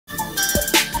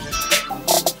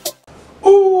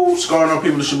going on,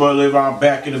 people? It's your boy Liv. I'm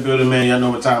back in the building, man. Y'all know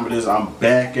what time it is. I'm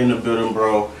back in the building,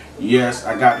 bro. Yes,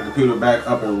 I got the computer back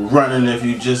up and running. If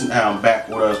you just now back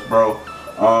with us, bro.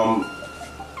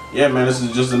 Yeah, man, this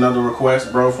is just another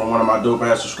request, bro, from one of my dope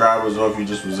ass subscribers. Or if you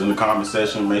just was in the comment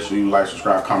section, make sure you like,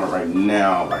 subscribe, comment right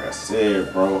now, like I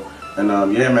said, bro. And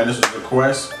yeah, man, this is a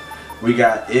request. We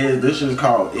got this shit is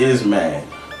called ISSMAD.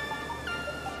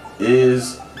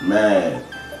 ISSMAD.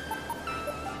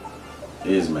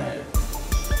 ISSMAD.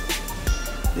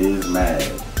 ISSMAD.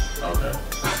 Okay.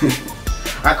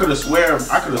 I could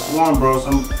have sworn, bro.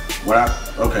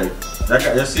 Okay.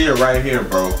 Let's see it right here,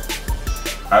 bro.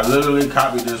 I literally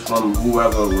copied this from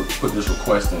whoever put this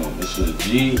request in. This shit is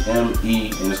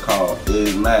GME and it's called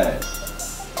ISSMAD.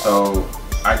 So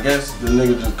I guess the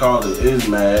nigga just called it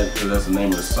ISSMAD because that's the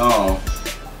name of the song.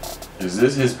 Is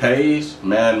this his page?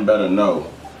 Man better know.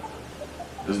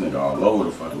 This nigga all over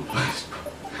the fucking place, bro.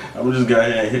 I'm gonna just go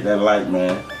ahead and hit that like,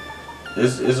 man.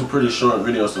 It's a pretty short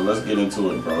video, so let's get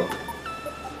into it, bro.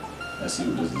 Let's see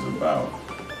what this is about.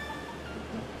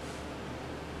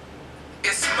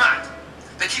 It's mad.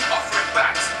 They keep offering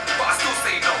backs, but I still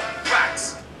say no.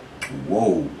 Racks.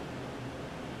 Whoa,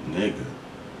 nigga.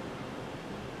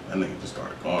 That nigga just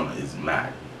started going. It's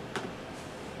mad.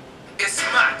 It's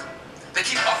mad. They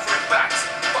keep offering backs,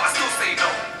 but I still say no.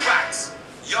 Racks.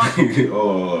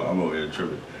 Oh, I'm over here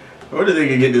tripping. Where did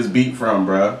they get this beat from,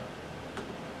 bro?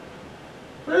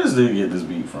 Where does they get this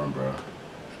beat from, bro?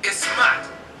 It's mad.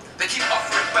 They keep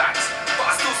offering backs, but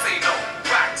I still say no.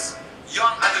 Racks.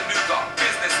 Young and the new guy,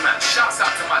 businessman. Shouts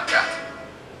out to my dad.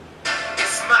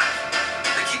 It's mad.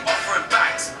 They keep offering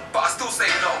backs, but I still say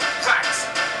no. Racks.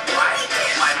 Why?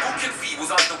 My booking fee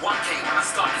was under 1K when I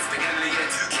started spitting in the year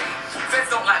 2K. Feds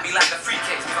don't like me like the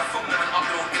 3Ks because I film them and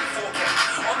upload in 4K.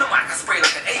 On the mic I spray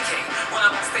like an AK. When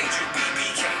I'm on stage with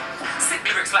BBK. Sick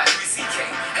lyrics like 3CK.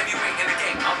 Heavyweight in the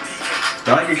game, I'm DK.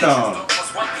 Donkey Kong.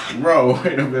 Bro,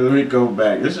 wait a minute, let me go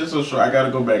back. This shit's so short. I gotta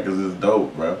go back because it's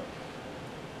dope, bro.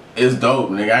 It's dope,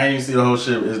 nigga. I ain't even see the whole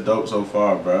shit. It's dope so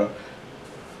far, bro. I'm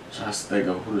trying to think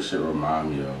of who this shit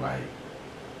remind me of. Like,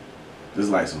 this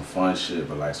is like some fun shit,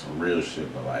 but like some real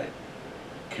shit, but like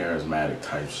charismatic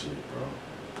type shit, bro.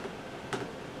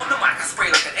 On the mic I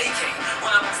spray like an AK.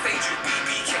 When I'm on stage with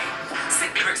BBK.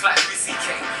 Sick lyrics like 3CK.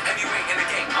 Heavyweight in the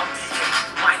game, I'm DK.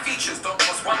 My features don't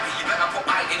cost 1p. You better put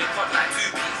I in your pod like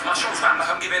 2Ps. My show's round like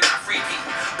I'm giving out 3p.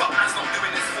 But man's not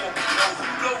doing this 4p. No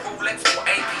blow Rolex or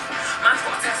AP. Man's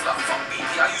got a Tesla, fuck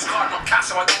BP. I use card, not cash,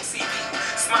 so I don't CP.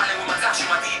 Smiling with my dash in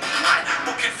my DP. My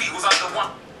booking fee was under 1.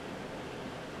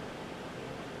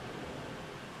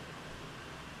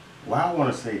 Why I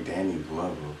want to say Danny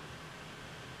Glover?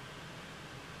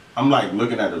 I'm like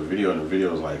looking at the video and the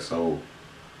video is like so.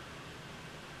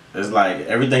 It's like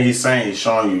everything he's saying, he's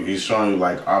showing you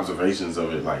like observations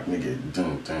of it, like nigga,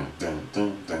 dun dun dun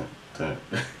dun dun dun.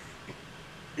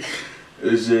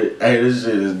 This shit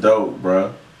is dope,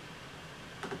 bro.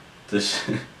 This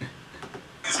shit.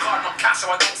 Use card, not cash, so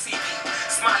I don't CP.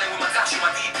 Smiling with my dash in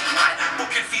my DP. My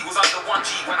booking fee was under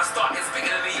 1G when I started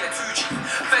spitting in the year 2G.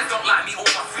 Feds don't like me or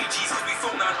my 3Gs because we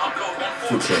film them and upload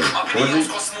on 4G. Our videos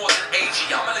cost more than AG.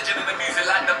 I'm a legend in the music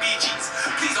like the Bee Gees.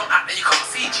 Please don't act that you can't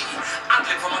see G.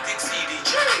 Ad-lib from my dick CD.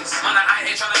 Jeez. Man, I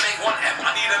ain't trying to make 1M.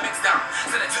 I need a mix down.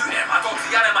 Send it 2M. I go to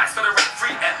the Animax for the rap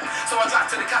 3M. So I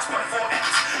drive to the cash point 4M.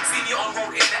 See me on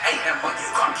road in the AM, but you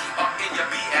can't keep up in your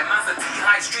BM. Man's a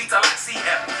T-high street, I like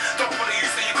CM. Don't follow you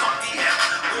so you can't DM.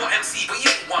 War MC, but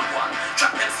you ain't 1-1.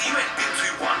 Trap MC, you ain't been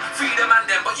 2-1. Free the man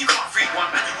them, but you can't free one.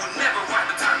 And you will never write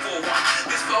the time for one.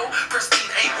 This flow,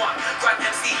 pristine A1. Grind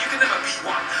MC, you can never be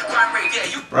one. Grind raid, yeah,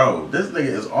 you. Bro, this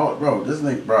nigga is all. Bro, this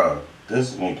nigga, bro.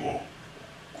 This nigga.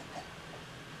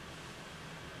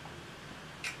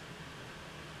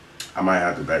 I might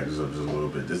have to back this up just a little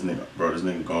bit. This nigga, bro, this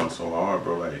nigga going so hard,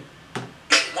 bro. Like.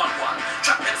 1-1.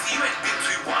 Trap MC, you ain't been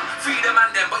 2-1. Free the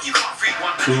man them, but you can't free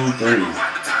one. 2, 3,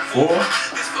 4.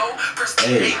 This flow,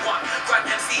 pristine A1. Grind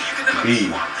MC, you can never be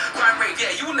one. Grind raid,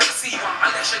 yeah, you will never see one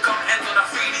unless you come end on a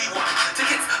 3D one.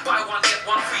 Tickets, buy one, get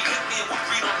one free. Hit me and we'll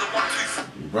read on the 1,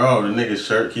 2, 3. Bro, the nigga's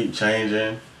shirt keep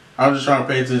changing. I'm just trying to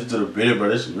pay attention to the video, but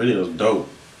this video is dope.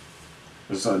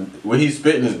 It's what he's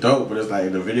spitting is dope, but it's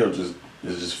like the video is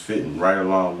just fitting right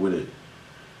along with it.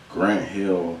 Grant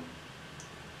Hill,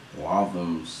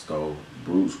 Walthamstow,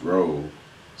 Bruce Grove,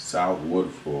 South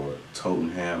Woodford,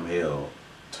 Tottenham Hill,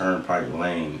 Turnpike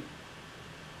Lane,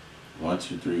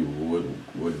 123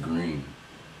 Wood Green.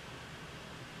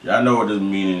 Y'all know what this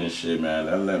meaning and shit, man.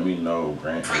 That let me know,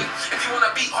 Grant. If you wanna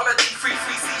beat holiday free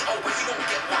CO, but you won't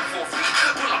get one for free.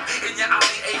 Pull up in your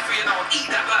Audi A3 and I'll eat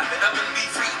that like vitamin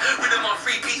B3. Rhythm on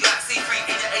 3P like C3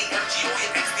 in your AMG or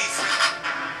your XD3.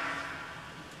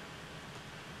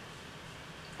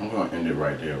 gonna end it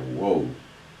right there. Whoa.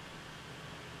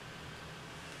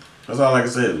 That's all I can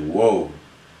say is whoa.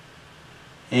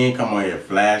 He ain't come on here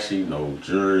flashy, no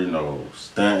jury, no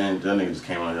stunting. That nigga just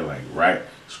came on here like right,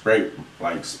 straight,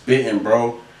 like spitting,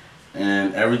 bro.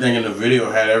 And everything in the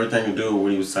video had everything to do with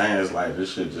what he was saying. It's like,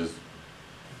 this shit just,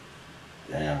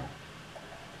 damn.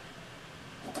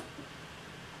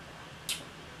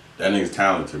 That nigga's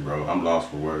talented, bro. I'm lost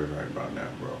for words right about now,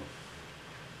 bro.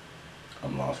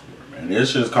 I'm lost for words, man.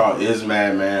 This shit's called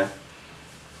ISSMAD, man.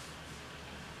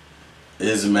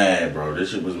 ISSMAD, bro.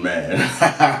 This shit was mad.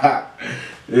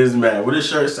 ISSMAD. What this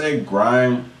shirt say?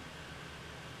 Grime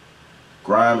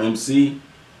MC.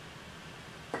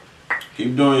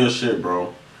 Keep doing your shit,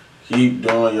 bro. Keep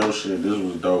doing your shit. This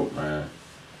was dope, man.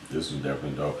 This was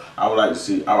definitely dope. I would like to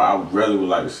see, I really would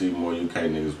like to see more UK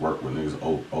niggas work with niggas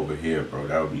over here, bro.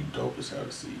 That would be dope as hell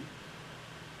to see.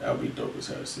 That would be dope as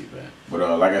hell to see, man. But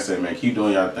like I said, man, keep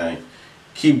doing your thing.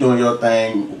 Keep doing your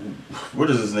thing. What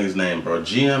is this nigga's name, bro?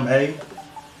 GMA?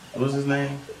 What's his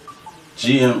name?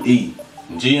 GME.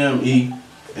 GME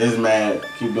is mad.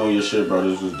 Keep doing your shit, bro.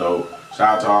 This was dope.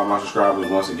 Shout out to all my subscribers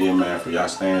once again, man, for y'all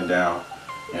staying down.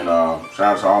 And shout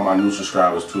out to all my new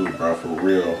subscribers too, bro, for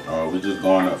real. We just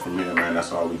going up from here, man.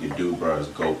 That's all we can do, bro, is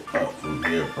go up from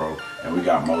here, bro. And we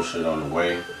got more shit on the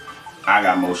way. I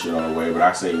got more shit on the way, but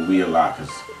I say we a lot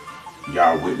because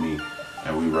y'all with me.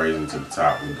 And we raising to the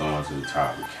top. We going to the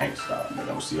top. We can't stop, man.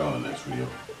 I'm see y'all in the next video.